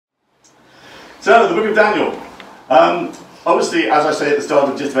So, the book of Daniel. Obviously, as I say at the start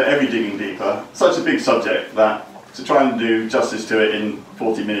of just about every Digging Deeper, such a big subject that to try and do justice to it in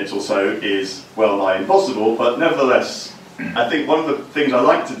 40 minutes or so is well nigh impossible, but nevertheless, I think one of the things I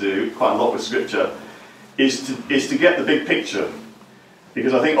like to do quite a lot with Scripture is to get the big picture.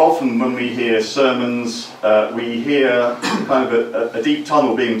 Because I think often when we hear sermons, we hear kind of a deep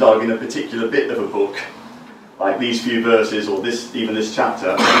tunnel being dug in a particular bit of a book, like these few verses or even this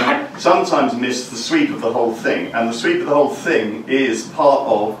chapter, and sometimes miss the sweep of the whole thing. And the sweep of the whole thing is part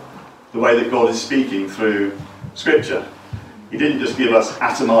of the way that God is speaking through Scripture. He didn't just give us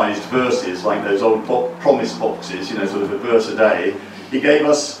atomized verses like those old promise boxes, you know, sort of a verse a day. He gave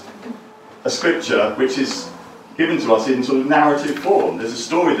us a Scripture which is given to us in sort of narrative form. There's a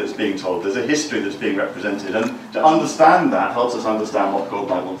story that's being told, there's a history that's being represented, and to understand that helps us understand what God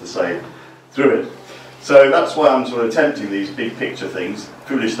might want to say through it. So that's why I'm sort of attempting these big picture things,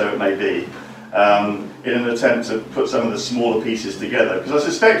 foolish though it may be, in an attempt to put some of the smaller pieces together. Because I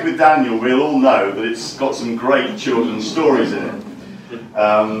suspect with Daniel we'll all know that it's got some great children's stories in it.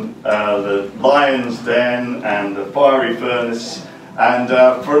 The lion's den and the fiery furnace, and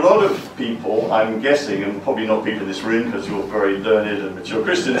for a lot of people, I'm guessing, and probably not people in this room because you're very learned and mature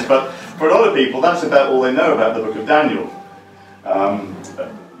Christians, but for a lot of people that's about all they know about the book of Daniel.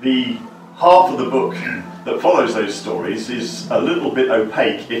 The half of the book that follows those stories is a little bit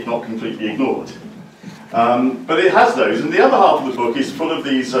opaque, if not completely ignored. But it has those, and the other half of the book is full of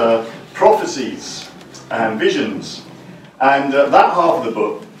these prophecies and visions. And that half of the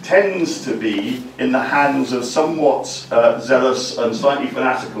book tends to be in the hands of somewhat zealous and slightly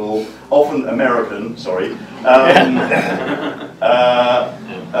fanatical, often American,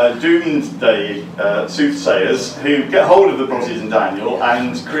 doomsday soothsayers who get hold of the prophecies in Daniel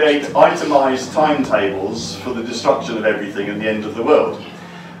and create itemised timetables for the destruction of everything and the end of the world.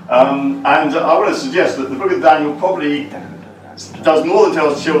 And I want to suggest that the book of Daniel probably does more than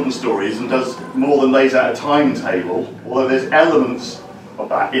tells children's stories and does more than lays out a timetable, although there's elements of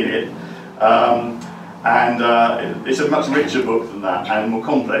that in it. It's a much richer book than that, and more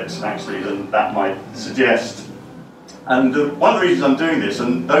complex actually than that might suggest. And one of the reasons I'm doing this,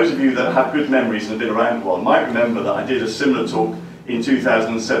 and those of you that have good memories and have been around a while might remember that I did a similar talk in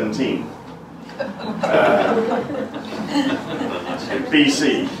 2017.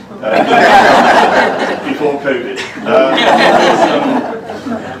 BC, before COVID.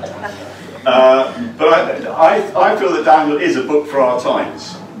 But I feel that Daniel is a book for our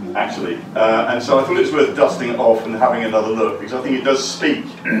times, actually. And so I thought it was worth dusting it off and having another look, because I think it does speak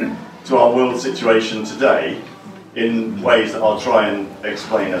to our world situation today in ways that I'll try and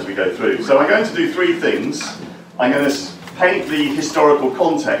explain as we go through. So I'm going to do three things. I'm going to paint the historical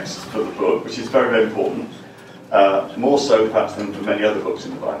context for the book, which is very, very important, more so perhaps than for many other books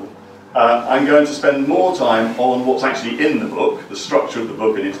in the Bible. I'm going to spend more time on what's actually in the book, the structure of the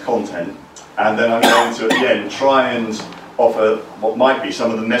book and its content, and then I'm going to, at the end, try and offer what might be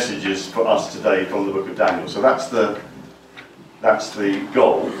some of the messages for us today from the book of Daniel. So that's the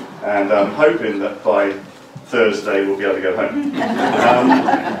goal, and I'm hoping that by Thursday we'll be able to go home.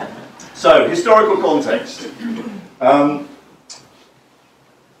 So, historical context.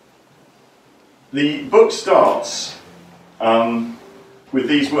 The book starts with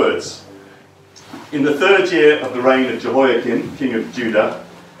these words. In the third year of the reign of Jehoiakim, king of Judah,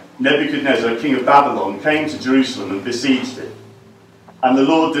 Nebuchadnezzar, king of Babylon, came to Jerusalem and besieged it. And the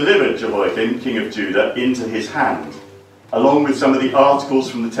Lord delivered Jehoiakim, king of Judah, into his hand, along with some of the articles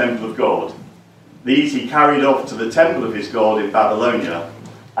from the temple of God. These he carried off to the temple of his God in Babylonia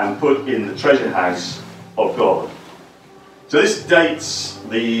and put in the treasure house of God. So this dates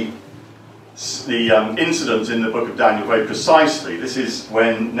the incident in the book of Daniel very precisely. This is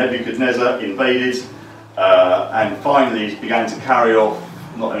when Nebuchadnezzar invaded and finally began to carry off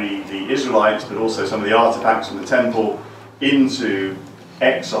not only the Israelites but also some of the artifacts from the temple into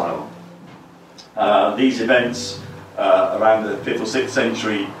exile. These events around the 5th or 6th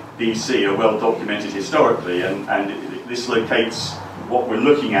century BC are well documented historically, and this locates what we're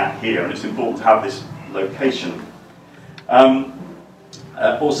looking at here, and it's important to have this location.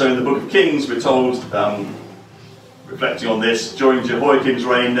 Also in the book of Kings we're told, reflecting on this, during Jehoiakim's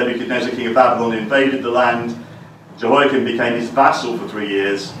reign, Nebuchadnezzar, king of Babylon, invaded the land. Jehoiakim became his vassal for 3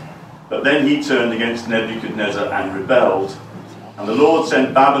 years, but then he turned against Nebuchadnezzar and rebelled. And the Lord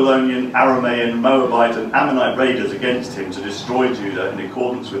sent Babylonian, Aramean, Moabite and Ammonite raiders against him to destroy Judah in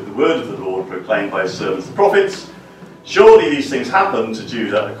accordance with the word of the Lord proclaimed by his servants the prophets. Surely these things happened to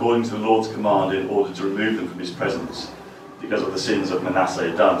Judah according to the Lord's command in order to remove them from his presence. because of the sins of Manasseh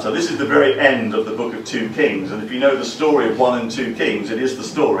had done. So this is the very end of the book of 2 Kings, and if you know the story of 1 and 2 Kings, it is the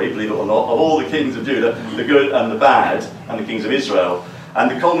story, believe it or not, of all the kings of Judah, the good and the bad, and the kings of Israel. And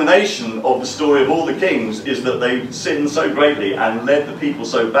the culmination of the story of all the kings is that they sinned so greatly and led the people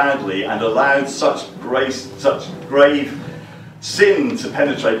so badly and allowed such grave sin to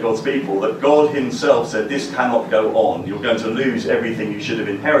penetrate God's people that God himself said, this cannot go on. You're going to lose everything you should have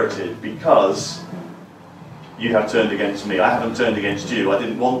inherited because you have turned against me. I haven't turned against you. I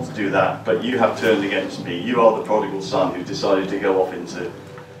didn't want to do that, but you have turned against me. You are the prodigal son who decided to go off into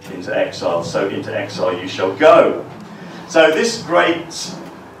exile. So into exile you shall go. So this great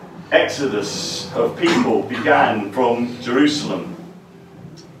exodus of people began from Jerusalem.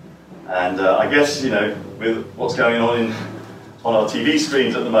 And I guess, you know, with what's going on our TV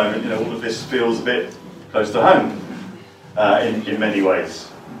screens at the moment, you know, all of this feels a bit close to home in many ways.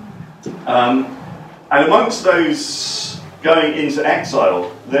 And amongst those going into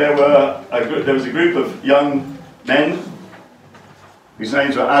exile, there was a group of young men whose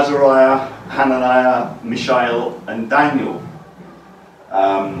names were Azariah, Hananiah, Mishael, and Daniel.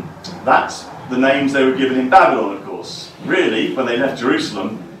 That's the names they were given in Babylon, of course. Really, when they left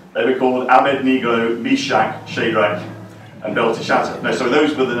Jerusalem, they were called Abednego, Meshach, Shadrach, and Belteshazzar. No, so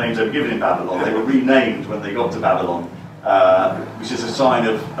those were the names they were given in Babylon. They were renamed when they got to Babylon, which is a sign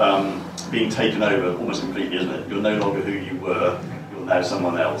of being taken over almost completely, isn't it? You're no longer who you were, you're now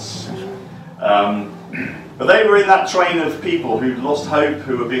someone else. But they were in that train of people who lost hope,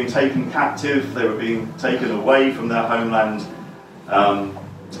 who were being taken captive, they were being taken away from their homeland.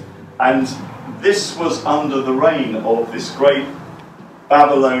 And this was under the reign of this great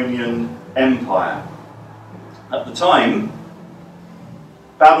Babylonian Empire. At the time,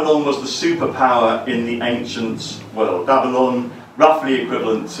 Babylon was the superpower in the ancient world. Babylon, roughly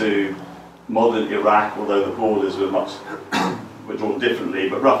equivalent to modern Iraq, although the borders were drawn differently,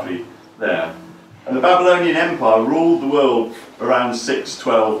 but roughly there. And the Babylonian Empire ruled the world around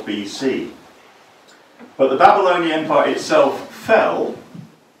 612 BC. But the Babylonian Empire itself fell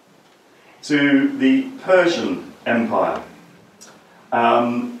to the Persian Empire.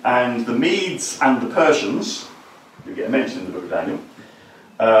 And the Medes and the Persians, who get mentioned in the book of Daniel,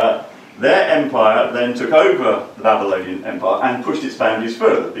 their empire then took over the Babylonian Empire and pushed its boundaries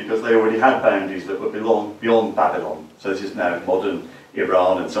further because they already had boundaries that were beyond Babylon. So this is now modern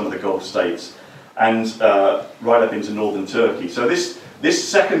Iran and some of the Gulf states, and right up into northern Turkey. So this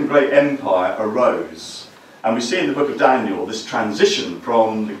second great empire arose, and we see in the book of Daniel this transition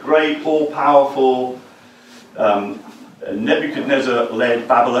from the great, all-powerful Nebuchadnezzar-led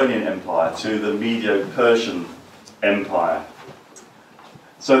Babylonian Empire to the Medo-Persian Empire.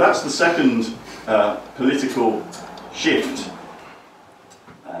 So that's the second political shift.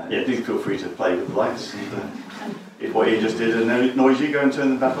 Yeah, do feel free to play with the lights. And, if what you just did annoys you, go and turn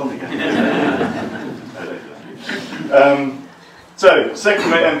them back on again. So, second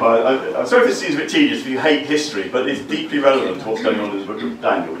great empire. I'm sorry if this seems a bit tedious if you hate history, but it's deeply relevant to what's going on in the book of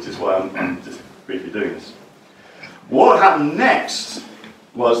Daniel, which is why I'm just briefly doing this. What happened next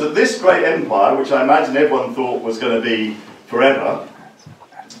was that this great empire, which I imagine everyone thought was going to be forever,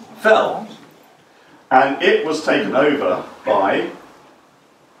 fell, and it was taken over by,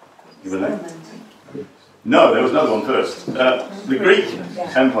 you know? No, there was another one first. The Greek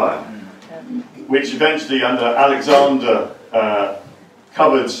Empire, which eventually under Alexander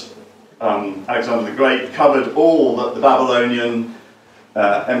Alexander the Great covered all that the Babylonian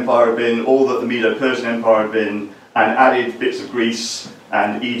Empire had been, all that the Medo-Persian Empire had been, and added bits of Greece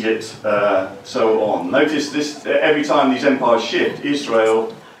and Egypt, so on. Notice this, every time these empires shift,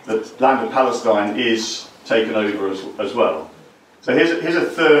 Israel, the land of Palestine, is taken over as well. So here's a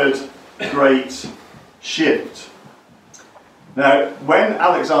third great shift. Now, when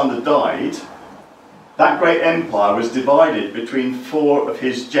Alexander died, that great empire was divided between 4 of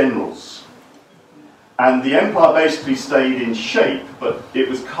his generals. And the empire basically stayed in shape, but it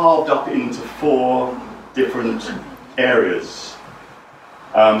was carved up into 4 different areas.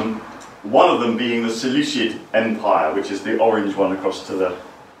 One of them being the Seleucid Empire, which is the orange one across to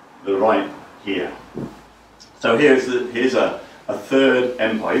the right here. So here's a third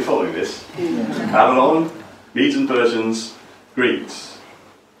empire. Are you following this? Babylon, Medes and Persians, Greeks.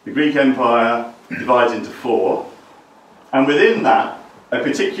 The Greek Empire divides into 4, and within that, a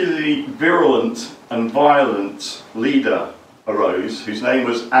particularly virulent and violent leader arose, whose name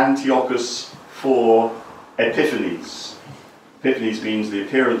was Antiochus IV Epiphanes. Epiphanes means the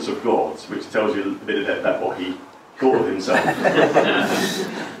appearance of God, which tells you a bit about what he thought of himself.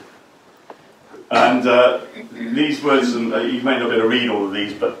 And these words, and you may not be able to read all of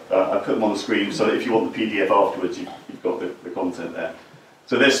these, but I put them on the screen so that if you want the PDF afterwards, you've you've got the content there.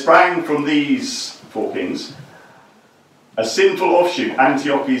 So there sprang from these 4 kings a sinful offshoot,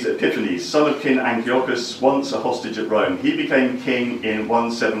 Antiochus Epiphanes, son of King Antiochus, once a hostage at Rome. He became king in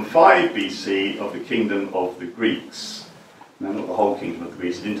 175 BC of the kingdom of the Greeks. Now, not the whole kingdom of the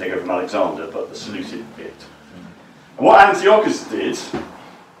Greeks, he didn't take over from Alexander, but the Seleucid bit. And what Antiochus did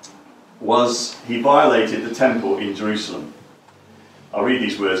was he violated the temple in Jerusalem. I'll read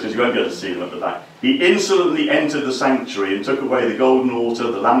these words because you won't be able to see them at the back. He insolently entered the sanctuary and took away the golden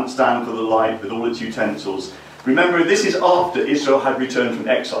altar, the lampstand for the light with all its utensils. Remember, this is after Israel had returned from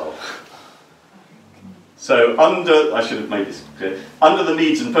exile. So I should have made this clear, under the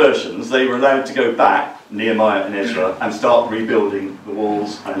Medes and Persians, they were allowed to go back, Nehemiah and Ezra, and start rebuilding the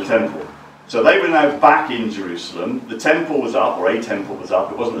walls and the temple. So they were now back in Jerusalem. The temple was up, or a temple was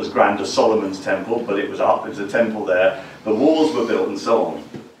up. It wasn't as grand as Solomon's temple, but it was up. There was a temple there. The walls were built and so on.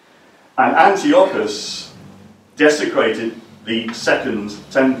 And Antiochus desecrated the second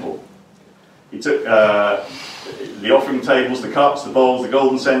temple. He took the offering tables, the cups, the bowls, the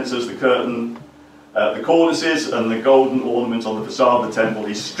golden censers, the curtain, the cornices, and the golden ornament on the facade of the temple.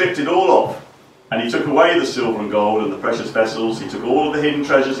 He stripped it all off. And he took away the silver and gold and the precious vessels. He took all of the hidden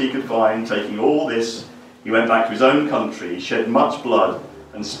treasures he could find. Taking all this, he went back to his own country, shed much blood,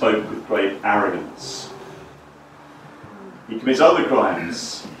 and spoke with great arrogance. He commits other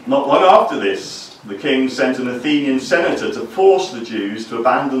crimes. Not long after this, the king sent an Athenian senator to force the Jews to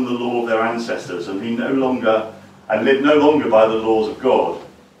abandon the law of their ancestors and live no longer by the laws of God.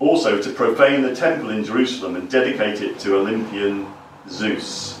 Also to profane the temple in Jerusalem and dedicate it to Olympian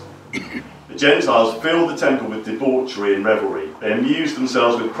Zeus. The Gentiles filled the temple with debauchery and revelry. They amused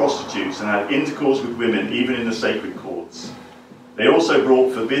themselves with prostitutes and had intercourse with women even in the sacred courts. They also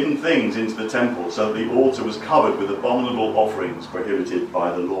brought forbidden things into the temple, so that the altar was covered with abominable offerings prohibited by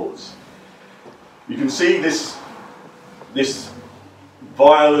the laws. You can see this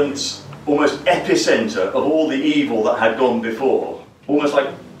violent, almost epicenter of all the evil that had gone before. Almost like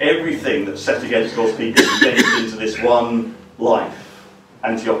everything that's set against God's people is condensed into this one life.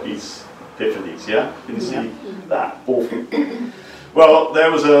 Antiochus Epiphanes, yeah? You can see that. Awful. Well,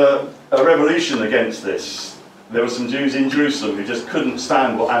 there was a revolution against this. There were some Jews in Jerusalem who just couldn't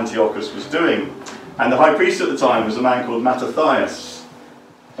stand what Antiochus was doing. And the high priest at the time was a man called Mattathias.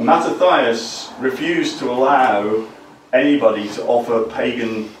 And Mattathias refused to allow anybody to offer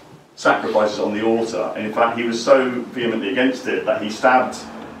pagan sacrifices on the altar. And in fact, he was so vehemently against it that he stabbed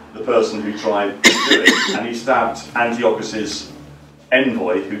the person who tried to do it. And he stabbed Antiochus's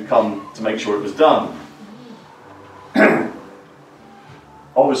envoy who'd come to make sure it was done.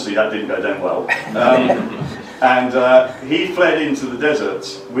 Obviously that didn't go down well. And he fled into the desert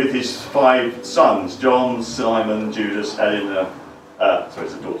with his 5 sons, John, Simon, Judas, Eleanor, sorry,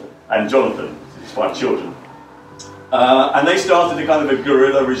 it's a daughter, and Jonathan, his 5 children. And they started a kind of a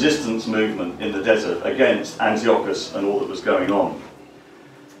guerrilla resistance movement in the desert against Antiochus and all that was going on.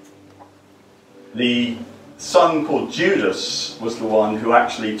 The son called Judas was the one who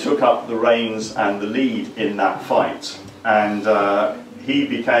actually took up the reins and the lead in that fight. And he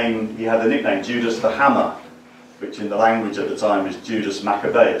had the nickname Judas the Hammer, which in the language at the time is Judas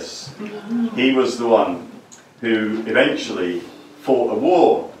Maccabeus. He was the one who eventually fought a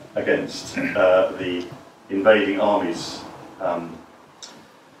war against the invading armies. Now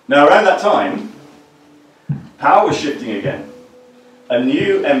around that time, power was shifting again. A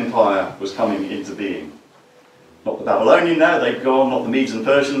new empire was coming into being. Not the Babylonian now, they'd gone, not the Medes and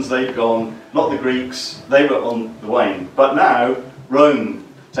Persians, they'd gone, not the Greeks, they were on the wane. But now, Rome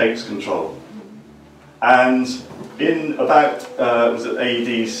takes control. And in about, was it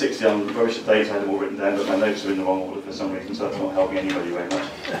AD 60, I'm rubbish at dates, I had them all written down, but my notes are in the wrong order for some reason, so that's not helping anybody very much.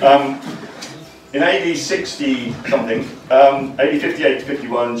 In AD 60 something, AD 58 to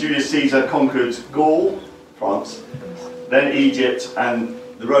 51, Julius Caesar conquered Gaul, France, then Egypt, and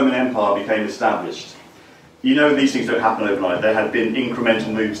the Roman Empire became established. You know these things don't happen overnight. There had been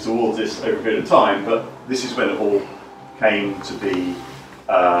incremental moves towards this over a period of time, but this is when it all came to be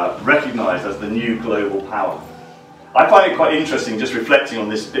recognised as the new global power. I find it quite interesting just reflecting on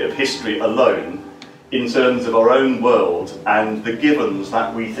this bit of history alone in terms of our own world and the givens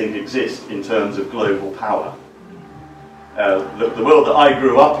that we think exist in terms of global power. The world that I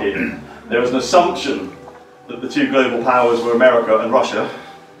grew up in, there was an assumption that the 2 global powers were America and Russia.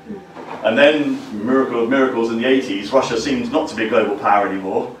 And then, miracle of miracles, in the 80s, Russia seemed not to be a global power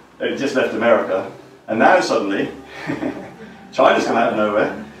anymore. It just left America. And now suddenly, China's come out of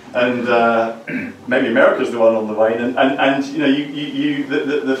nowhere, and maybe America's the one on the wane. And you know,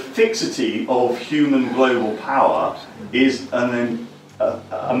 the fixity of human global power is a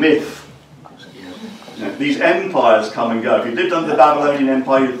myth. These empires come and go. If you lived under the Babylonian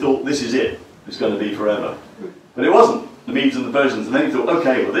Empire, you thought, this is it. It's going to be forever. But it wasn't. The Medes and the Persians. And then you thought,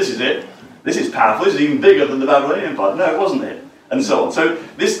 okay, well, this is it. This is powerful. This is even bigger than the Babylonian Empire. No, it wasn't it. And so on. So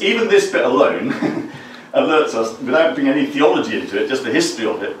even this bit alone alerts us, without putting any theology into it, just the history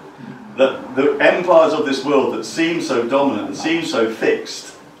of it, that the empires of this world that seem so dominant and seem so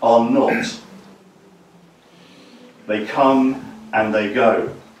fixed are not. They come and they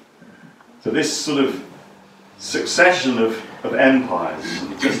go. So this sort of succession of empires,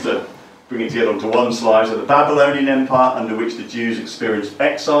 just to bring it together onto one slide, so the Babylonian Empire, under which the Jews experienced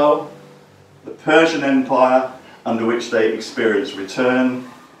exile, the Persian Empire, under which they experienced return,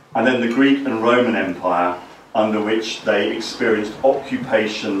 and then the Greek and Roman Empire, under which they experienced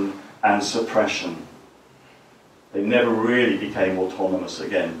occupation and suppression. They never really became autonomous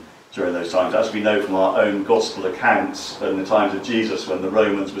again during those times, as we know from our own gospel accounts in the times of Jesus, when the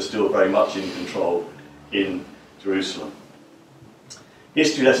Romans were still very much in control in Jerusalem.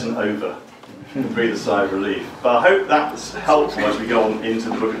 History lesson over. Breathe a sigh of relief. But I hope that's helpful as we go on into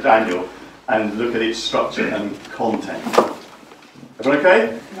the book of Daniel and look at its structure and content. Everyone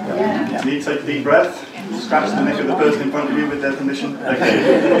okay? Yeah. Need to take a deep breath? Scratch the neck of the person in front of you with their permission? Okay.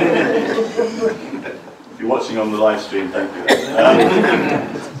 If you're watching on the live stream, don't do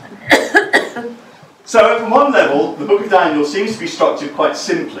that. So, from one level, the book of Daniel seems to be structured quite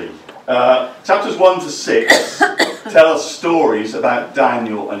simply. Chapters 1 to 6 tell us stories about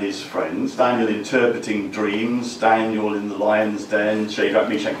Daniel and his friends. Daniel interpreting dreams, Daniel in the lion's den, Shadrach,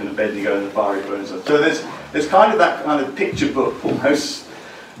 Meshach and Abednego in the fiery furnace. So there's kind of that kind of picture book almost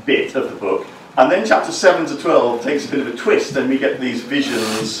bit of the book. And then chapter 7 to 12 takes a bit of a twist, and we get these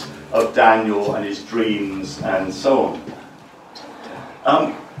visions of Daniel and his dreams and so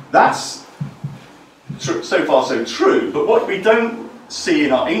on. That's so far so true, but what we don't see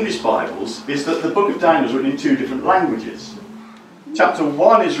in our English Bibles is that the book of Daniel is written in two different languages. Chapter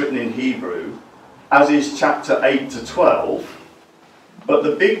 1 is written in Hebrew, as is chapter 8 to 12, but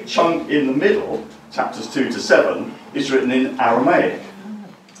the big chunk in the middle, chapters 2 to 7, is written in Aramaic.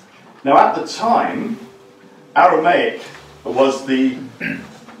 Now at the time, Aramaic was the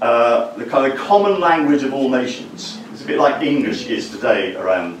kind of common language of all nations. It's a bit like English is today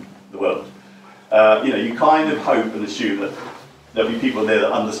around the world. You kind of hope and assume that there'll be people there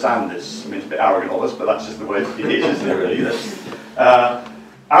that understand this. I mean, it's a bit arrogant of us, but that's just the way it is, isn't it, really?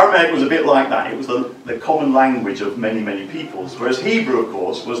 Aramaic was a bit like that. It was the common language of many, many peoples, whereas Hebrew, of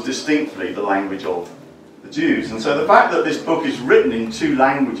course, was distinctly the language of the Jews. And so the fact that this book is written in two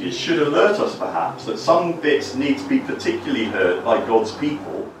languages should alert us, perhaps, that some bits need to be particularly heard by God's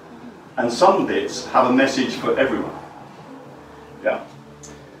people, and some bits have a message for everyone. Yeah.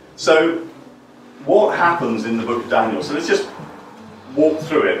 So, what happens in the book of Daniel? So let's just walk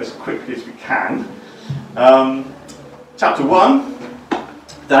through it as quickly as we can. Chapter 1,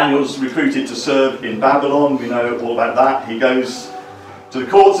 Daniel's recruited to serve in Babylon. We know all about that. He goes to the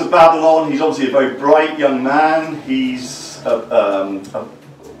courts of Babylon. He's obviously a very bright young man. He's,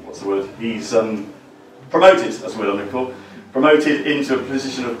 what's the word? He's promoted, that's the word I'm looking for. Promoted into a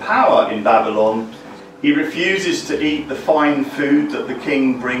position of power in Babylon. He refuses to eat the fine food that the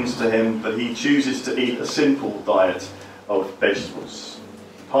king brings to him, but he chooses to eat a simple diet of vegetables.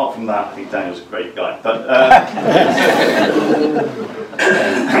 Apart from that, I think Daniel's a great guy. But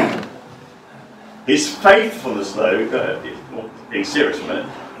his faithfulness, though, being serious for a minute,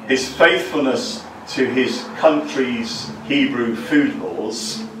 his faithfulness to his country's Hebrew food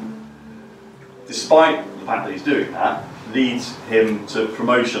laws, despite the fact that he's doing that, leads him to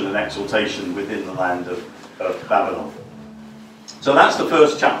promotion and exaltation within the land of Babylon. So that's the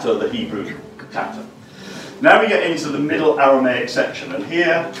first chapter of the Hebrew chapter. Now we get into the middle Aramaic section, and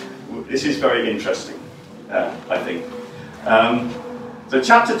here, this is very interesting, I think. So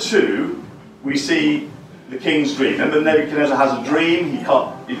chapter 2, we see the king's dream. Remember, Nebuchadnezzar has a dream.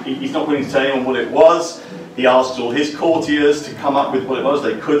 He's not willing to tell anyone what it was. He asks all his courtiers to come up with what it was.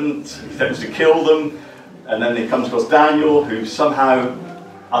 They couldn't. He threatens to kill them. And then he comes across Daniel, who somehow,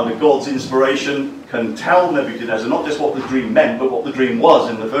 under God's inspiration, can tell Nebuchadnezzar not just what the dream meant, but what the dream was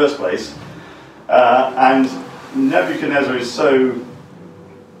in the first place. And Nebuchadnezzar is so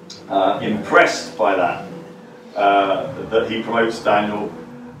impressed by that that he promotes Daniel.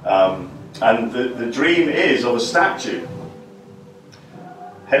 And the dream is of a statue.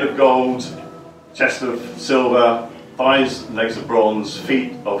 Head of gold, chest of silver, thighs and legs of bronze,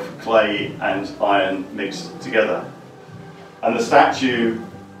 feet of clay and iron mixed together. And the statue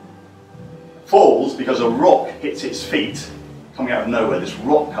falls because a rock hits its feet. Coming out of nowhere, this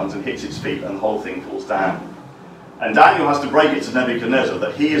rock comes and hits its feet, and the whole thing falls down. And Daniel has to break it to Nebuchadnezzar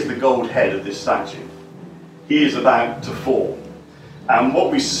that he is the gold head of this statue. he is about to fall. And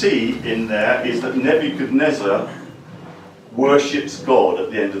what we see in there is that Nebuchadnezzar worships God at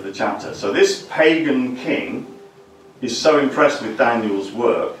the end of the chapter. So this pagan king is so impressed with Daniel's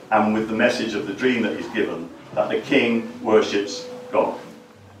work and with the message of the dream that he's given that the king worships God.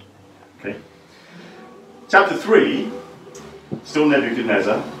 Okay. Chapter 3, still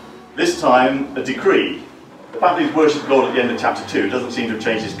Nebuchadnezzar, this time a decree. The fact that he's worshipped God at the end of chapter 2 doesn't seem to have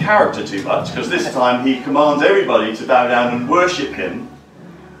changed his character too much, because this time he commands everybody to bow down and worship him.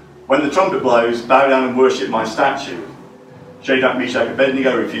 When the trumpet blows, bow down and worship my statue. Shadrach, Meshach, and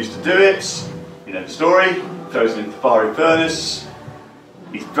Abednego refuse to do it. You know the story. Throws him into the fiery furnace.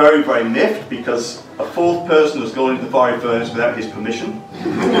 He's very, very miffed because a fourth person has gone into the fiery furnace without his permission.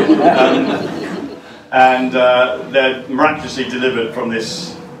 They're miraculously delivered from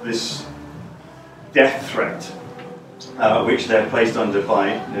this death threat, which they're placed under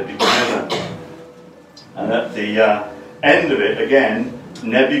by Nebuchadnezzar. And at the end of it, again,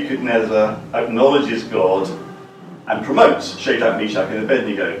 Nebuchadnezzar acknowledges God and promotes Shadrach, Meshach, and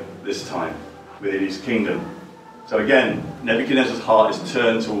Abednego this time within his kingdom. So again, Nebuchadnezzar's heart is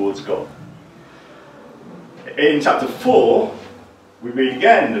turned towards God. In chapter 4, we read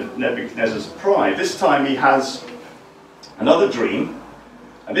again of Nebuchadnezzar's pride. This time he has another dream,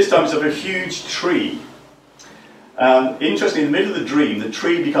 and this time it's of a huge tree. Interestingly, in the middle of the dream, the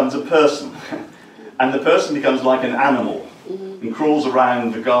tree becomes a person, and the person becomes like an animal and crawls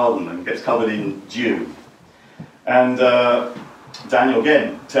around the garden and gets covered in dew. And Daniel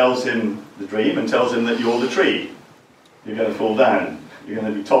again tells him the dream and tells him that you're the tree. You're going to fall down. You're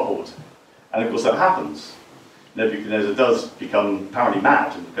going to be toppled. And of course that happens. Nebuchadnezzar does become apparently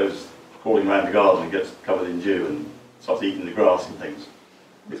mad and goes crawling around the garden and gets covered in dew and starts eating the grass and things.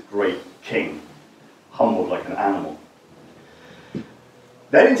 This great king, humbled like an animal.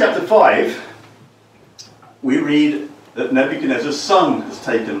 Then in chapter 5, we read that Nebuchadnezzar's son has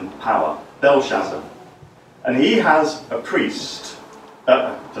taken power, Belshazzar. And he has a priest,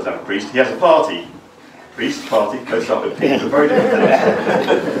 doesn't have a priest, he has a party. Priest, party, goes up with people, very different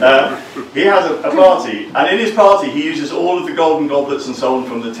things. He has a party, and in his party he uses all of the golden goblets and so on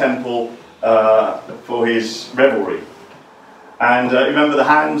from the temple for his revelry. And remember the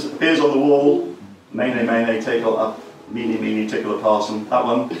hand appears on the wall, mene, mene, tekel up, meeny, meeny, tickle a parson, that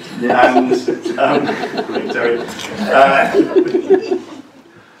one. And, Terry.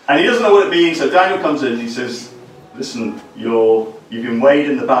 And he doesn't know what it means, so Daniel comes in and he says, listen, you've been weighed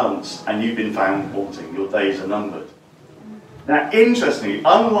in the balance and you've been found wanting. Your days are numbered. Now, interestingly,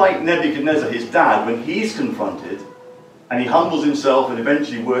 unlike Nebuchadnezzar, his dad, when he's confronted and he humbles himself and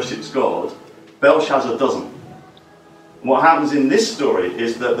eventually worships God, Belshazzar doesn't. And what happens in this story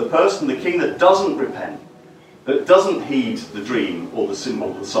is that the person, the king that doesn't repent, that doesn't heed the dream or the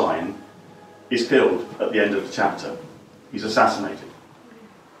symbol, the sign, is killed at the end of the chapter. He's assassinated.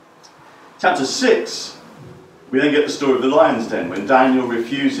 Chapter 6, we then get the story of the lion's den, when Daniel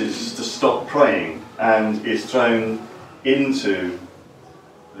refuses to stop praying and is thrown into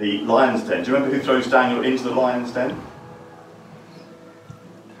the lion's den. Do you remember who throws Daniel into the lion's den?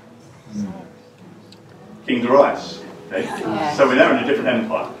 King Darius. Okay? Yes. So we're now in a different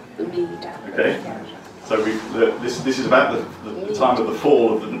empire. Okay? So this is about the time of the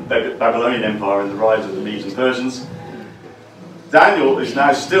fall of the Babylonian Empire and the rise of the Medes and Persians. Daniel is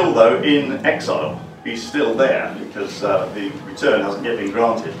now still, though, in exile. He's still there because the return hasn't yet been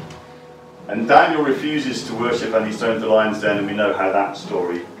granted. And Daniel refuses to worship and he's thrown to the lion's den, and we know how that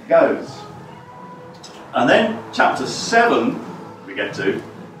story goes. And then chapter 7 we get to,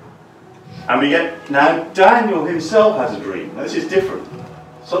 and we get, now Daniel himself has a dream. Now this is different.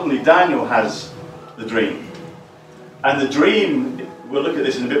 Suddenly Daniel has the dream. And the dream, we'll look at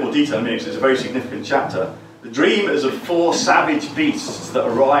this in a bit more detail in a minute because it's a very significant chapter. The dream is of 4 savage beasts that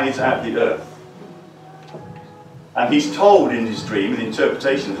arise out of the earth. And he's told in his dream, in the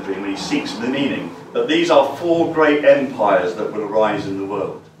interpretation of the dream, when he seeks for the meaning, that these are 4 great empires that will arise in the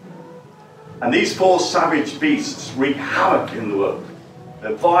world. And these 4 savage beasts wreak havoc in the world.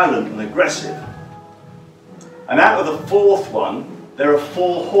 They're violent and aggressive. And out of the 4th one, there are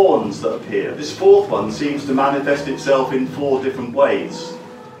 4 horns that appear. This 4th one seems to manifest itself in 4 different ways.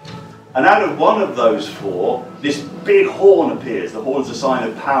 And out of one of those 4, this big horn appears. The horn's a sign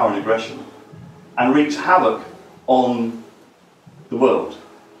of power and aggression, and wreaks havoc on the world.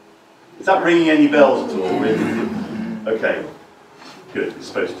 Is that ringing any bells at all? Okay, good, it's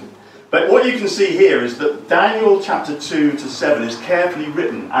supposed to. But what you can see here is that Daniel chapter 2 to 7 is carefully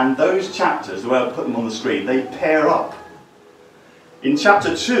written, and those chapters, the way I put them on the screen, they pair up. In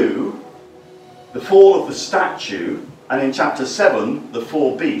chapter 2, the fall of the statue and in chapter 7, the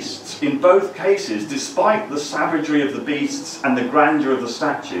 4 beasts. In both cases, despite the savagery of the beasts and the grandeur of the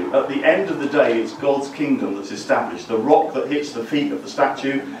statue, at the end of the day, it's God's kingdom that's established. The rock that hits the feet of the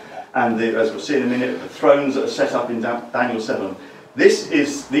statue, and as we'll see in a minute, the thrones that are set up in Daniel 7.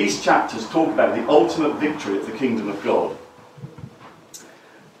 These chapters talk about the ultimate victory of the kingdom of God.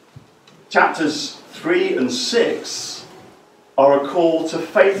 Chapters 3 and 6 are a call to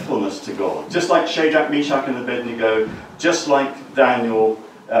faithfulness to God. Just like Shadrach, Meshach and Abednego, just like Daniel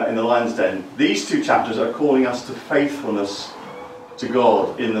in the lion's den, these 2 chapters are calling us to faithfulness to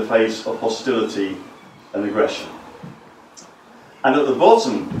God in the face of hostility and aggression. And at the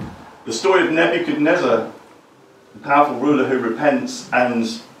bottom, the story of Nebuchadnezzar, the powerful ruler who repents, and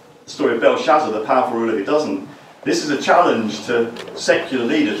the story of Belshazzar, the powerful ruler who doesn't. This is a challenge to secular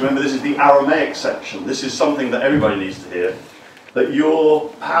leaders. Remember, this is the Aramaic section. This is something that everybody needs to hear. That your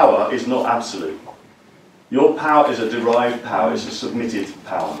power is not absolute. Your power is a derived power, it's a submitted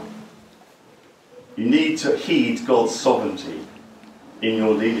power. You need to heed God's sovereignty in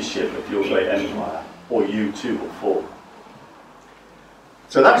your leadership of your great empire, or you too will fall.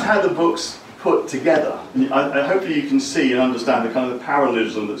 So that's how the book's put together. And hopefully you can see and understand the kind of the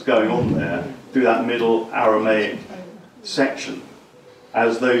parallelism that's going on there through that middle Aramaic section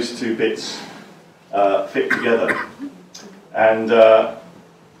as those 2 bits fit together. And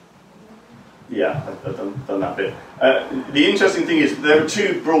yeah, I've done that bit. The interesting thing is there are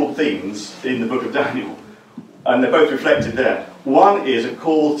 2 broad themes in the book of Daniel, and they're both reflected there. One is a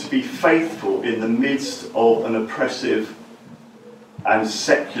call to be faithful in the midst of an oppressive and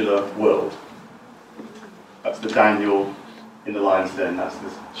secular world. That's the Daniel in the lion's den, that's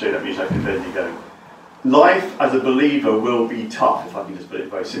the Shadrach, Meshach and Abednego. Life as a believer will be tough, if I can just put it in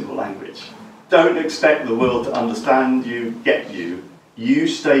very simple language. Don't expect the world to understand you, get you. You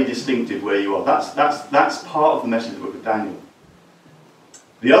stay distinctive where you are. That's part of the message of the book of Daniel.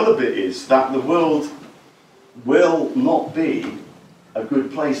 The other bit is that the world will not be a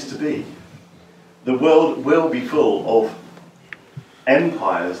good place to be. The world will be full of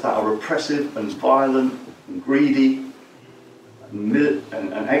empires that are oppressive and violent and greedy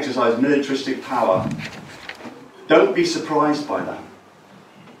and exercise militaristic power. Don't be surprised by that,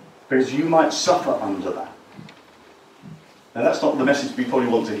 because you might suffer under that. Now that's not the message we probably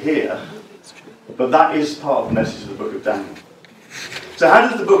want to hear, but that is part of the message of the book of Daniel. So how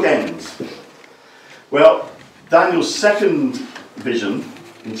does the book end? Well, Daniel's second vision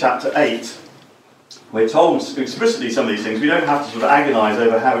in chapter 8, we're told explicitly some of these things. We don't have to sort of agonise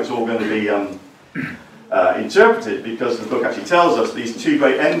over how it's all going to be interpreted, because the book actually tells us these 2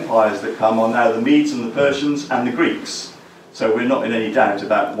 great empires that come are now the Medes and the Persians and the Greeks. So we're not in any doubt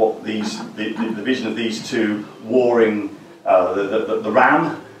about what the vision of these 2 warring, the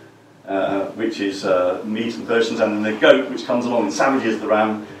ram, which is Medes and Persians, and the goat, which comes along and savages the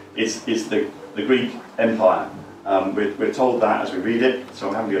ram, is the Greek Empire. We're told that as we read it, so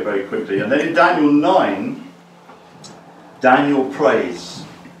I'm having to go very quickly. And then in Daniel 9, Daniel prays.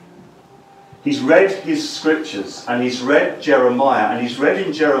 He's read his scriptures, and he's read Jeremiah, and he's read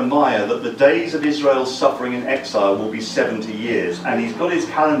in Jeremiah that the days of Israel's suffering in exile will be 70 years. And he's got his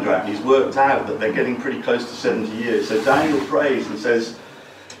calendar out, and he's worked out that they're getting pretty close to 70 years. So Daniel prays and says,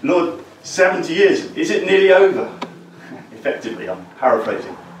 Lord, 70 years, is it nearly over? Effectively, I'm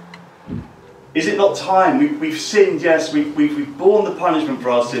paraphrasing. Is it not time? We've sinned, yes, we've borne the punishment for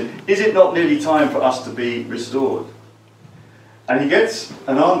our sin. Is it not nearly time for us to be restored? And he gets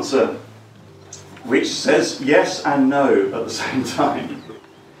an answer which says yes and no at the same time.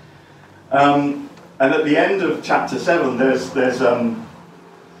 And at the end of chapter 7,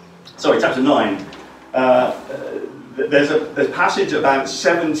 chapter 9, there's a passage about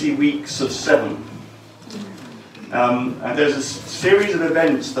 70 weeks of 7. And there's a series of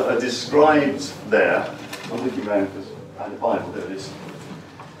events that are described there. I'm looking around because I had a Bible, there it is.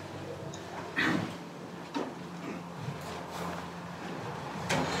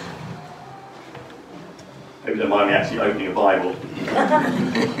 Hope you don't mind me actually opening a Bible.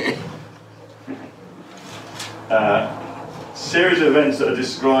 Series of events that are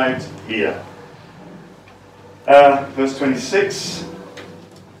described here. Verse 26.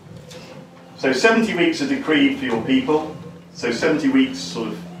 So 70 weeks are decreed for your people. So 70 weeks sort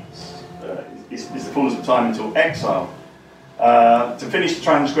of is the fullness of time until exile. To finish the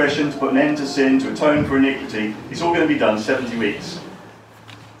transgression, to put an end to sin, to atone for iniquity. It's all going to be done 70 weeks.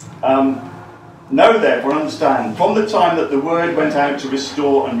 Know therefore, understand, from the time that the word went out to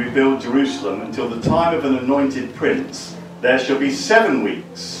restore and rebuild Jerusalem until the time of an anointed prince, there shall be 7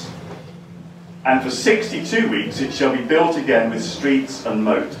 weeks. And for 62 weeks it shall be built again with streets and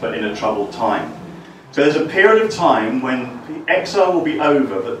moat, but in a troubled time. So there's a period of time when the exile will be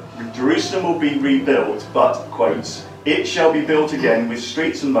over, but Jerusalem will be rebuilt, but, quotes, it shall be built again with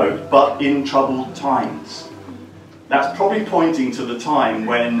streets and moat, but in troubled times. That's probably pointing to the time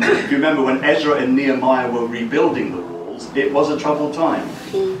when, if you remember, when Ezra and Nehemiah were rebuilding the walls, it was a troubled time.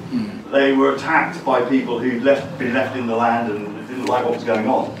 They were attacked by people who'd been left in the land and didn't like what was going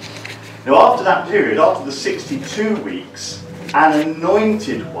on. Now after that period, after the 62 weeks, an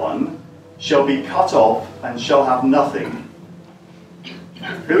anointed one shall be cut off and shall have nothing.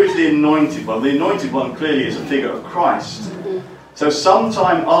 Who is the anointed one? The anointed one clearly is a figure of Christ. So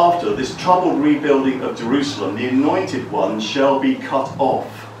sometime after this troubled rebuilding of Jerusalem, the anointed one shall be cut off.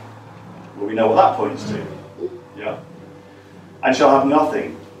 Well, we know what that points to. Yeah. And shall have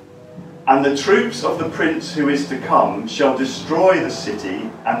nothing. And the troops of the prince who is to come shall destroy the city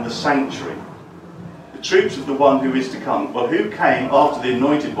and the sanctuary. The troops of the one who is to come. Well, who came after the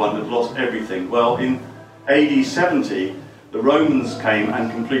anointed one had lost everything? Well, in AD 70, the Romans came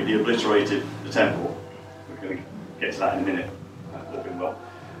and completely obliterated the temple. We're going to get to that in a minute. All been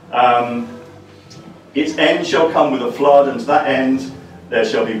well. Its end shall come with a flood, and to that end there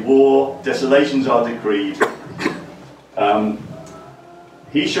shall be war, desolations are decreed.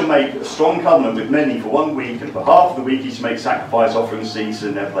 He shall make a strong covenant with many for 1 week, and for half of the week he shall make sacrifice offerings cease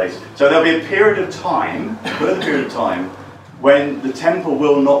in their place. So there'll be a period of time, a further period of time, when the temple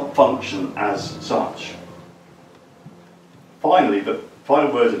will not function as such. Finally, the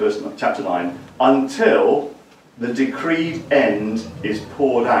final words of verse chapter 9, until the decreed end is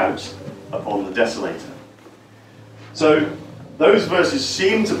poured out upon the desolator. So those verses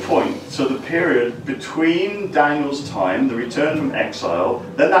seem to point to the period between Daniel's time, the return from exile,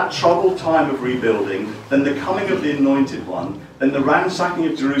 then that troubled time of rebuilding, then the coming of the anointed one, then the ransacking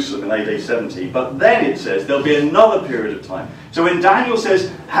of Jerusalem in AD 70. But then it says there'll be another period of time. So when Daniel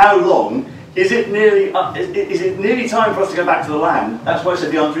says, how long, is it nearly time for us to go back to the land? That's why I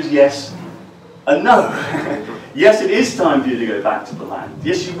said the answer is yes and no. Yes, it is time for you to go back to the land.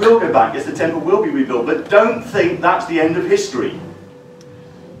 Yes, you will go back. Yes, the temple will be rebuilt. But don't think that's the end of history.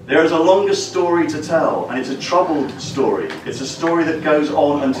 There is a longer story to tell, and it's a troubled story. It's a story that goes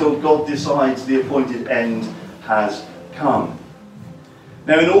on until God decides the appointed end has come.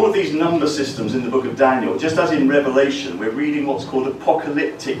 Now, in all of these number systems in the book of Daniel, just as in Revelation, we're reading what's called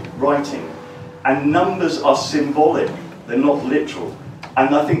apocalyptic writing. And numbers are symbolic. They're not literal.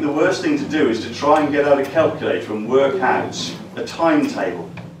 And I think the worst thing to do is to try and get out a calculator and work out a timetable.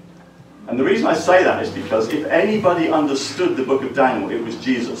 And the reason I say that is because if anybody understood the book of Daniel, it was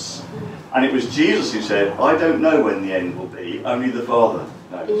Jesus. And it was Jesus who said, I don't know when the end will be, only the Father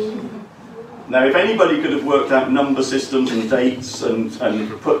knows. Now, if anybody could have worked out number systems and dates and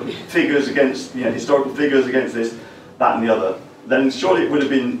put figures against, historical figures against this, that and the other, then surely it would have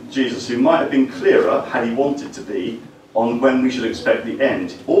been Jesus, who might have been clearer, had he wanted to be, on when we should expect the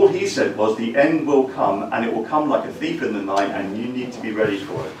end. All he said was the end will come, and it will come like a thief in the night, and you need to be ready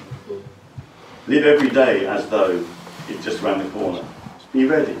for it. Live every day as though it's just around the corner. Just be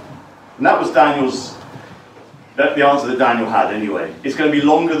ready. And that was the answer that Daniel had anyway. It's going to be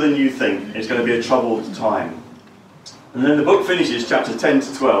longer than you think. It's going to be a troubled time. And then the book finishes, chapter 10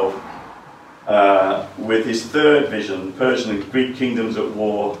 to 12, with his third vision, Persian and Greek kingdoms at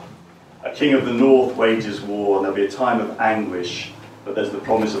war. A king of the north wages war, and there'll be a time of anguish, but there's the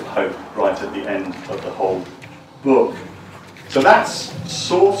promise of hope right at the end of the whole book. So that's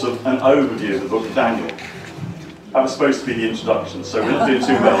sort of an overview of the book of Daniel. That was supposed to be the introduction, so we're not doing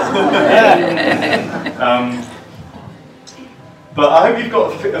too well. But I hope you've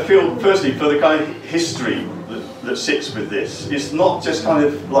got a feel, firstly, for the kind of history that sits with this. It's not just kind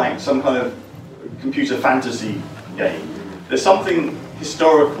of like some kind of computer fantasy game. There's something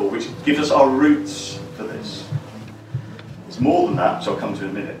historical which gives us our roots for this. It's more than that, which I'll come to in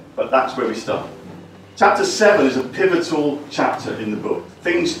a minute, but that's where we start. Chapter 7 is a pivotal chapter in the book.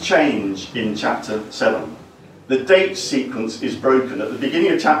 Things change in chapter 7. The date sequence is broken. At the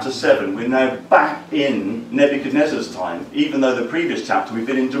beginning of chapter 7, we're now back in Nebuchadnezzar's time, even though the previous chapter we've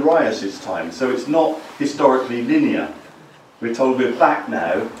been in Darius' time, so it's not historically linear. We're told we're back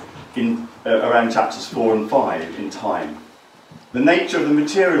now in around chapters 4 and 5 in time. The nature of the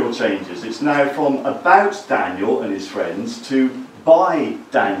material changes. It's now from about Daniel and his friends to by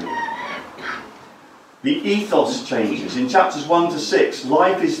Daniel. The ethos changes. In chapters 1 to 6,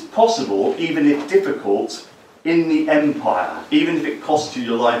 life is possible, even if difficult, in the empire, even if it costs you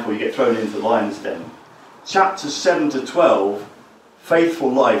your life or you get thrown into the lion's den. Chapters 7 to 12,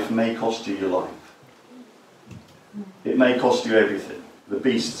 faithful life may cost you your life. It may cost you everything. The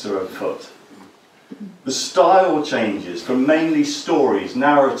beasts are afoot. The style changes from mainly stories,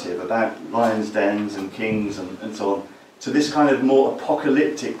 narrative about lions' dens and kings and so on, to this kind of more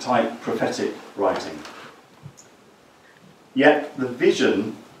apocalyptic type prophetic writing. Yet the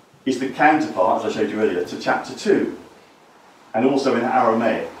vision is the counterpart, as I showed you earlier, to chapter 2, and also in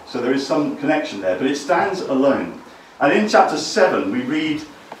Aramaic. So there is some connection there, but it stands alone. And in chapter 7 we read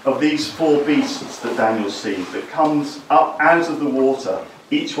of these 4 beasts that Daniel sees, that comes up out of the water,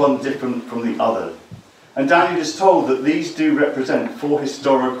 each one different from the other. And Daniel is told that these do represent 4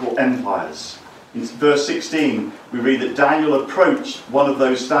 historical empires. In verse 16, we read that Daniel approached one of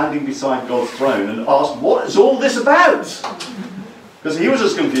those standing beside God's throne and asked, "What is all this about?" Because he was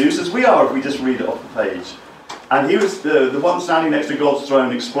as confused as we are if we just read it off the page. And he was the one standing next to God's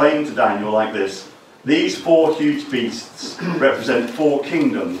throne explained to Daniel like this: these 4 huge beasts represent 4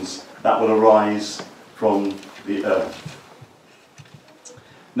 kingdoms that will arise from the earth.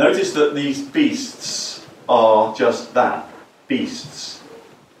 Notice that these beasts are just that, beasts.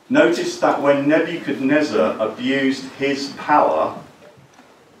 Notice that when Nebuchadnezzar abused his power,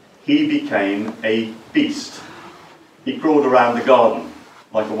 he became a beast. He crawled around the garden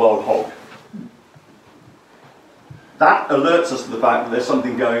like a wild hog. That alerts us to the fact that there's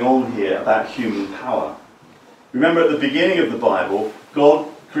something going on here about human power. Remember, at the beginning of the Bible, God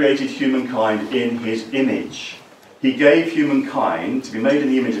created humankind in his image. He gave humankind, to be made in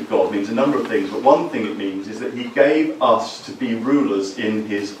the image of God means a number of things, but one thing it means is that he gave us to be rulers in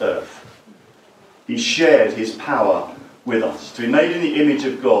his earth. He shared his power with us. To be made in the image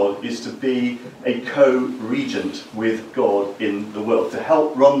of God is to be a co-regent with God in the world, to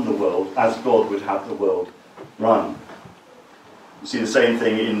help run the world as God would have the world run. You see the same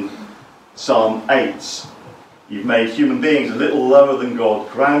thing in Psalm 8. You've made human beings a little lower than God,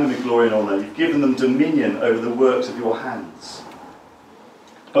 crowned them with glory and honour. You've given them dominion over the works of your hands.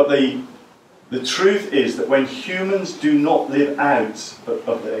 But the truth is that when humans do not live out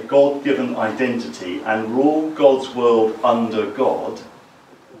of their God-given identity and rule God's world under God,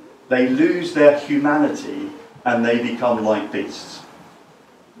 they lose their humanity and they become like beasts.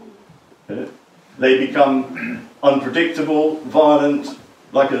 They become unpredictable, violent,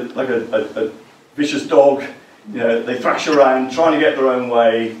 like a vicious dog. You know, they thrash around, trying to get their own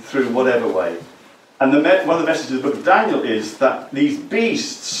way through whatever way. And one of the messages of the book of Daniel is that these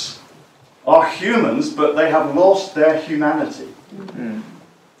beasts are humans, but they have lost their humanity. Mm-hmm.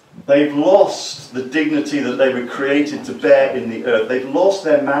 They've lost the dignity that they were created to bear in the earth. They've lost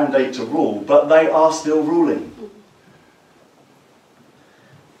their mandate to rule, but they are still ruling.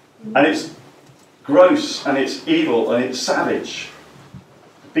 And it's gross, and it's evil, and it's savage.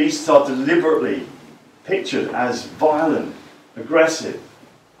 Beasts are deliberately pictured as violent, aggressive.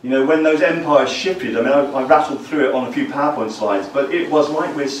 You know, when those empires shifted, I mean, I rattled through it on a few PowerPoint slides, but it was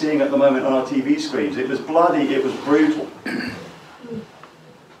like we're seeing at the moment on our TV screens. It was bloody, it was brutal.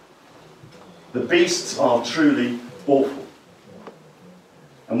 The beasts are truly awful.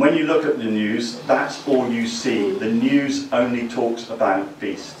 And when you look at the news, that's all you see. The news only talks about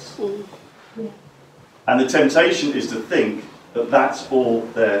beasts. And the temptation is to think that that's all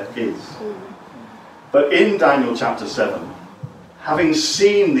there is. But in Daniel chapter 7, having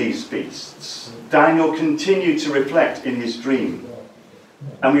seen these beasts, Daniel continued to reflect in his dream.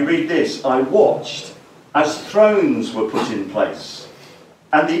 And we read this: I watched as thrones were put in place,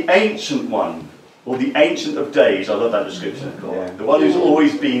 and the Ancient One, or the Ancient of Days, I love that description of God, the one who's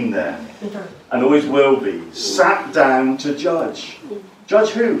always been there and always will be, sat down to judge.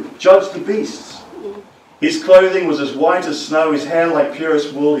 Judge who? Judge the beasts. His clothing was as white as snow, his hair like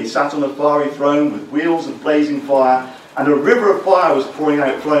purest wool. He sat on a fiery throne with wheels of blazing fire, and a river of fire was pouring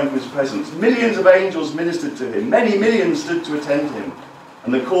out, flowing from his presence. Millions of angels ministered to him. Many millions stood to attend him.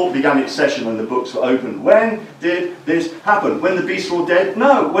 And the court began its session when the books were opened. When did this happen? When the beasts were all dead?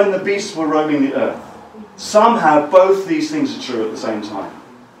 No, when the beasts were roaming the earth. Somehow both these things are true at the same time.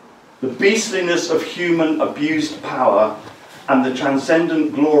 The beastliness of human abused power and the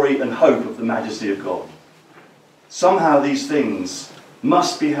transcendent glory and hope of the majesty of God. Somehow these things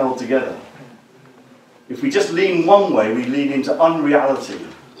must be held together. If we just lean one way, we lean into unreality.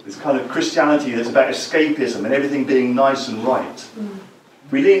 This kind of Christianity that's about escapism and everything being nice and right.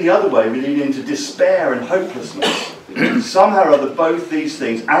 If we lean the other way, we lean into despair and hopelessness. Somehow or other, both these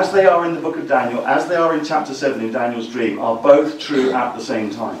things, as they are in the book of Daniel, as they are in chapter 7 in Daniel's dream, are both true at the same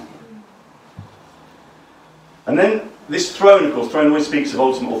time. And then this throne, of course, throne always speaks of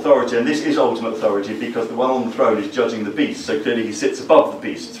ultimate authority, and this is ultimate authority because the one on the throne is judging the beasts, so clearly he sits above the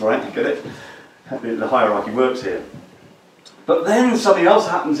beasts, right? You get it? The hierarchy works here. But then something else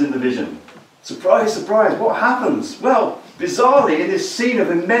happens in the vision. Surprise, surprise, what happens? Well, bizarrely, in this scene of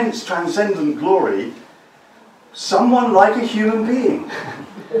immense transcendent glory, someone like a human being,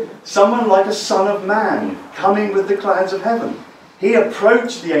 someone like a son of man, coming with the clouds of heaven. He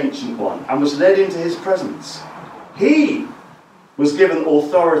approached the Ancient One and was led into his presence. He was given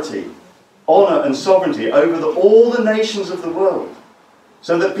authority, honour and sovereignty over all the nations of the world,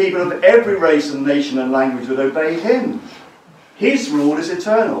 so that people of every race and nation and language would obey him. His rule is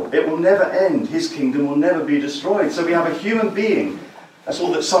eternal. It will never end. His kingdom will never be destroyed. So we have a human being. That's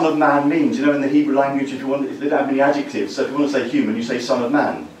all that Son of Man means. You know, in the Hebrew language, if they don't have any adjectives, so if you want to say human, you say Son of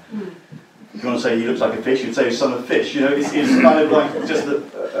Man. If you want to say he looks like a fish, you'd say son of fish. You know, it's kind of like just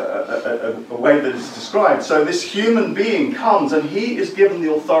a way that it's described. So this human being comes and he is given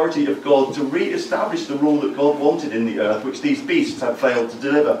the authority of God to re-establish the rule that God wanted in the earth, which these beasts have failed to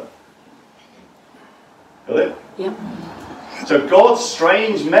deliver. Got it? Yep. So God's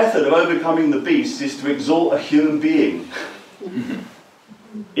strange method of overcoming the beasts is to exalt a human being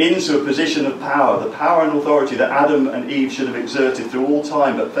into a position of power. The power and authority that Adam and Eve should have exerted through all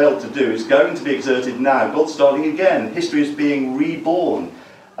time but failed to do is going to be exerted now. God's starting again. History is being reborn.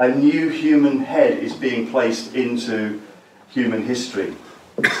 A new human head is being placed into human history.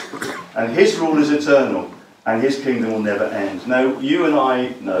 And his rule is eternal, and his kingdom will never end. Now, you and I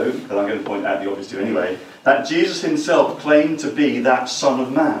know, but I'm going to point out the obvious to you anyway, that Jesus himself claimed to be that Son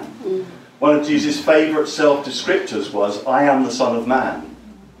of Man. One of Jesus' favourite self-descriptors was, I am the Son of Man.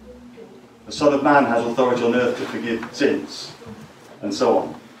 The Son of Man has authority on earth to forgive sins, and so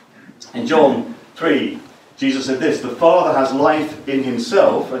on. In John 3, Jesus said this, the Father has life in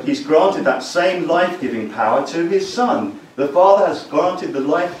himself, and he's granted that same life-giving power to his Son. The Father has granted the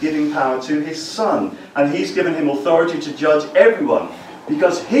life-giving power to his Son, and he's given him authority to judge everyone,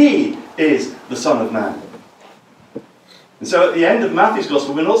 because he is the Son of Man. And so at the end of Matthew's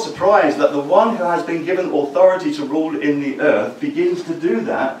Gospel, we're not surprised that the one who has been given authority to rule in the earth begins to do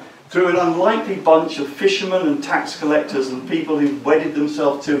that through an unlikely bunch of fishermen and tax collectors and people who've wedded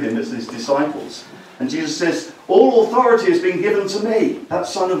themselves to him as his disciples. And Jesus says, all authority has been given to me.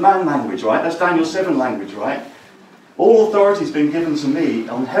 That's Son of Man language, right? That's Daniel 7 language, right? All authority has been given to me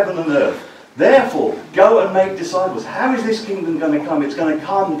on heaven and earth. Therefore, go and make disciples. How is this kingdom going to come? It's going to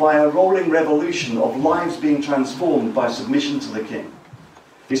come by a rolling revolution of lives being transformed by submission to the king.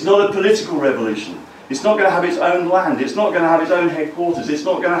 It's not a political revolution. It's not going to have its own land. It's not going to have its own headquarters. It's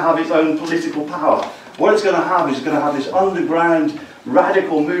not going to have its own political power. What it's going to have is it's going to have this underground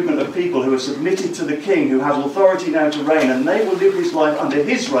radical movement of people who are submitted to the king, who has authority now to reign, and they will live his life under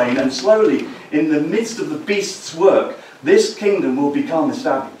his reign, and slowly, in the midst of the beast's work, this kingdom will become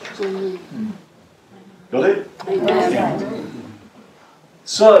established. Got it? Amen.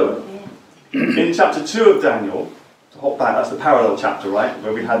 So, in chapter 2 of Daniel, to hop back, that's the parallel chapter, right,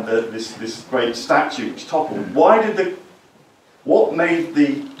 where we had this great statue topple. What made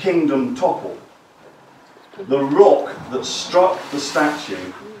the kingdom topple? The rock that struck the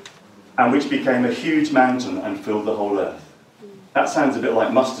statue and which became a huge mountain and filled the whole earth. That sounds a bit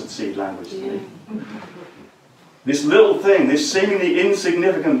like mustard seed language to me. This little thing, this seemingly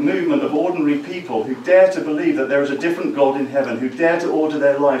insignificant movement of ordinary people who dare to believe that there is a different God in heaven, who dare to order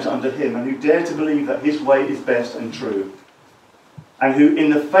their lives under him, and who dare to believe that his way is best and true, and who, in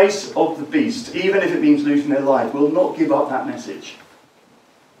the face of the beast, even if it means losing their life, will not give up that message.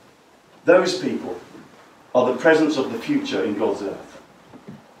 Those people are the presence of the future in God's earth.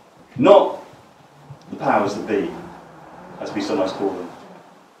 Not the powers that be, as we sometimes call them,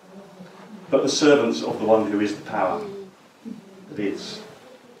 but the servants of the one who is the power that is.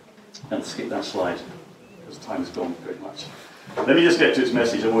 And skip that slide, because time has gone pretty much. Let me just get to its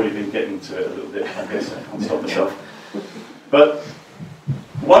message. I've already been getting to it a little bit, I guess. I can't stop myself. But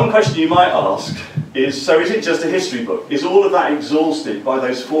one question you might ask is, so is it just a history book? Is all of that exhausted by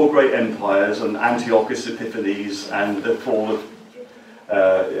those 4 great empires and Antiochus Epiphanes and the fall of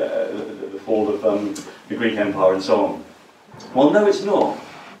the Greek Empire and so on? Well, no, it's not.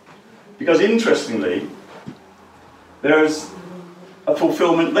 Because interestingly, there is a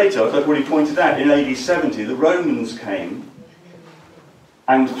fulfillment later, as I've already pointed out. In AD 70, the Romans came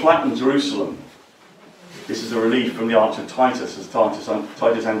and flattened Jerusalem. This is a relief from the Arch of Titus, as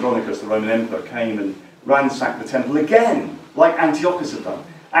Titus Andronicus, the Roman emperor, came and ransacked the temple again, like Antiochus had done.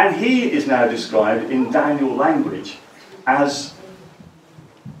 And he is now described in Daniel language as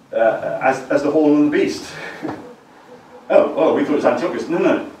the horn and the beast. oh, we thought it was Antiochus.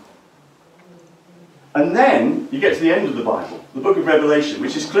 No. And then you get to the end of the Bible, the book of Revelation,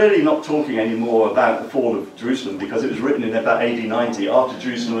 which is clearly not talking anymore about the fall of Jerusalem, because it was written in about AD 90 after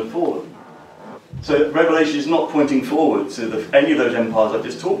Jerusalem had fallen. So Revelation is not pointing forward to any of those empires I've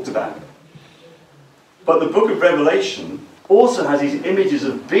just talked about. But the book of Revelation also has these images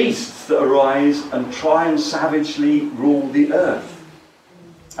of beasts that arise and try and savagely rule the earth.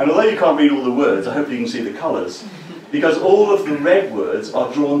 And although you can't read all the words, I hope you can see the colours, because all of the red words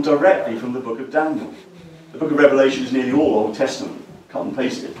are drawn directly from the book of Daniel. The book of Revelation is nearly all Old Testament, cut and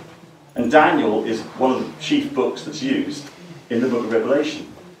pasted. And Daniel is one of the chief books that's used in the book of Revelation.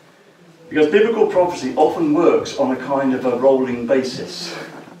 Because biblical prophecy often works on a kind of a rolling basis.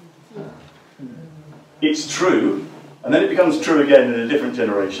 It's true, and then it becomes true again in a different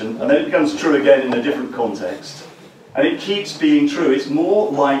generation, and then it becomes true again in a different context. And it keeps being true. It's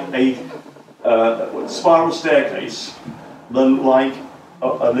more like a spiral staircase than like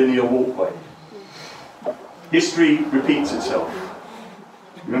a linear walkway. History repeats itself.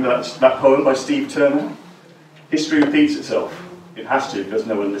 Remember that poem by Steve Turner? History repeats itself. It has to, because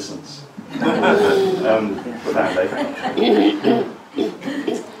no one listens.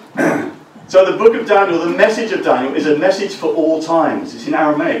 So the book of Daniel, the message of Daniel, is a message for all times. It's in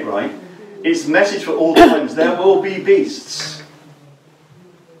Aramaic, right? It's a message for all times. There will be beasts.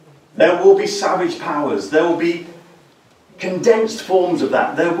 There will be savage powers. There will be condensed forms of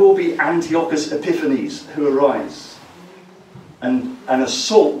that. There will be Antiochus Epiphanes who arise and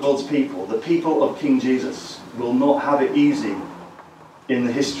assault God's people. The people of King Jesus will not have it easy in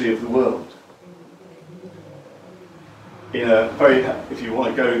the history of the world. If you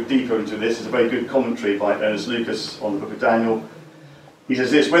want to go deeper into this, there's a very good commentary by Ernest Lucas on the book of Daniel. He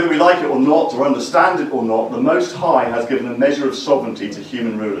says this: whether we like it or not, or understand it or not, the Most High has given a measure of sovereignty to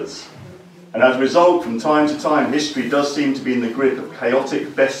human rulers. And as a result, from time to time, history does seem to be in the grip of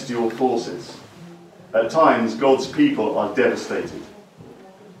chaotic, bestial forces. At times, God's people are devastated.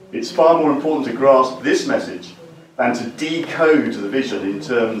 It's far more important to grasp this message than to decode the vision in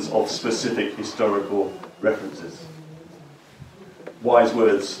terms of specific historical references. Wise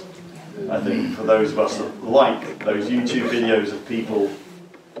words, I think, for those of us that like those YouTube videos of people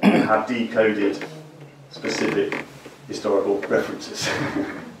who have decoded specific historical references.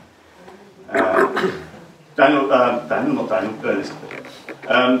 Ernest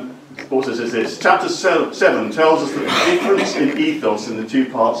also says this. Chapter 7 tells us that the difference in ethos in the two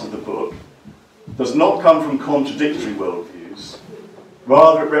parts of the book does not come from contradictory worldviews.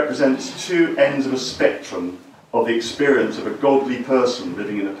 Rather, it represents two ends of a spectrum of the experience of a godly person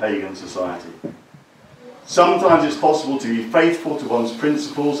living in a pagan society. Sometimes it's possible to be faithful to one's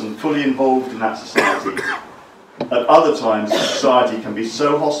principles and fully involved in that society. At other times, society can be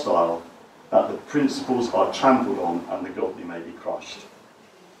so hostile that the principles are trampled on and the godly may be crushed.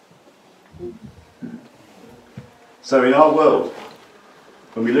 So in our world,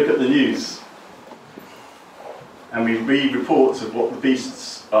 when we look at the news and we read reports of what the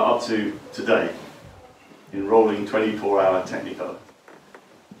beasts are up to today, in rolling 24-hour Technicolor,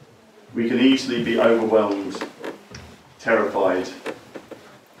 we can easily be overwhelmed, terrified,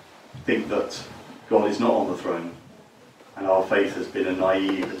 think that God is not on the throne, and our faith has been a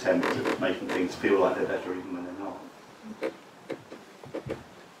naive attempt at making things feel like they're better even when they're not.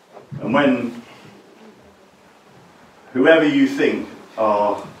 And when whoever you think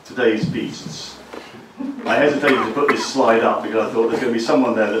are today's beasts, I hesitated to put this slide up because I thought there's going to be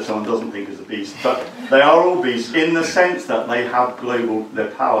someone there that someone doesn't think is a beast, but they are all beasts in the sense that they have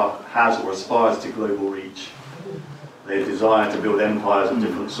their power has or aspires to global reach. They desire to build empires of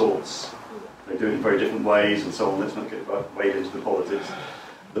different sorts. They do it in very different ways and so on. Let's not get wade into the politics.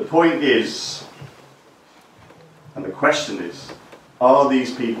 The point is, and the question is, are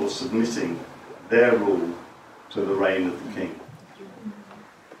these people submitting their rule to the reign of the king?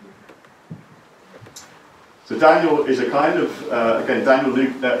 So Daniel is a kind of, again,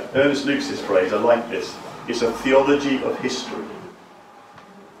 Ernest Lucas's phrase, I like this, it's a theology of history.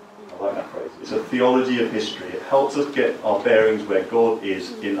 I like that phrase. It's a theology of history. It helps us get our bearings where God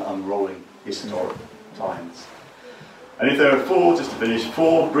is in unrolling historic times. And if there are just to finish,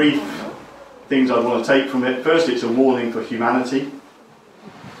 four brief things I'd want to take from it. First, it's a warning for humanity.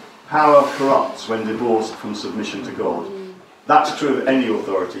 Power corrupts when divorced from submission to God. That's true of any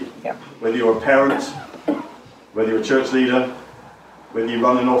authority. Yeah. Whether you're a parent, whether you're a church leader, whether you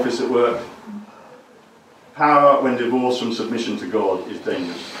run an office at work, power when divorced from submission to God is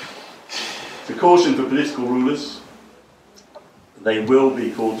dangerous. It's a caution for political rulers. They will be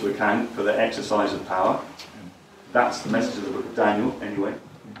called to account for their exercise of power. That's the message of the book of Daniel, anyway.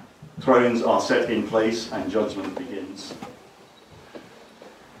 Thrones are set in place and judgment begins.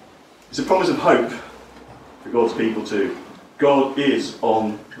 It's a promise of hope for God's people too. God is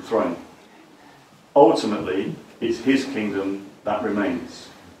on the throne. Ultimately, it's his kingdom that remains.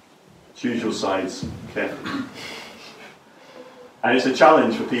 Choose your sides carefully. And it's a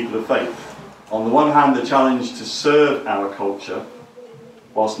challenge for people of faith. On the one hand, the challenge to serve our culture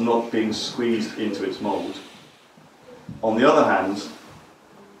whilst not being squeezed into its mould. On the other hand,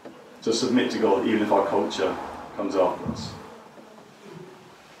 to submit to God even if our culture comes after us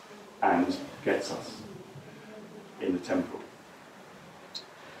and gets us in the temporal.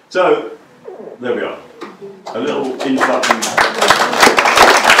 So, there we are. A little introduction.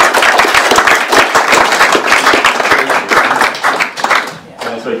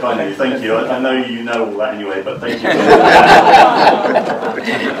 That's very kind of you, thank you. I know you know all that anyway, but thank you.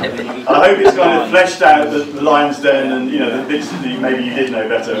 I hope it's kind of fleshed out the Lion's Den and, you know, the bits that maybe you did know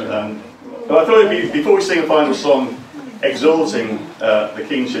better. But I thought it'd be, before we sing a final song exalting the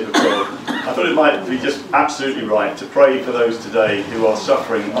kingship of God, I thought it might be just absolutely right to pray for those today who are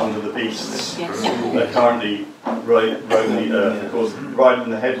suffering under the beasts that currently roam the earth. Of course, right in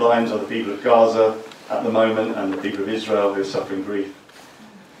the headlines are the people of Gaza at the moment and the people of Israel who are suffering grief.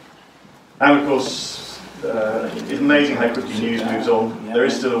 And of course, it's amazing how quickly news moves on. There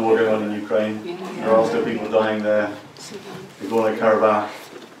is still a war going on in Ukraine. There are still people dying there. Nagorno-Karabakh.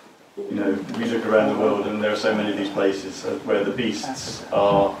 You know, we look around the world and there are so many of these places where the beasts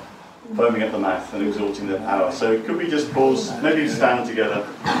are foaming at the mouth and exalting their power. So could we just pause, maybe stand together,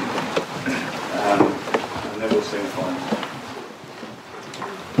 and then we'll sing the final.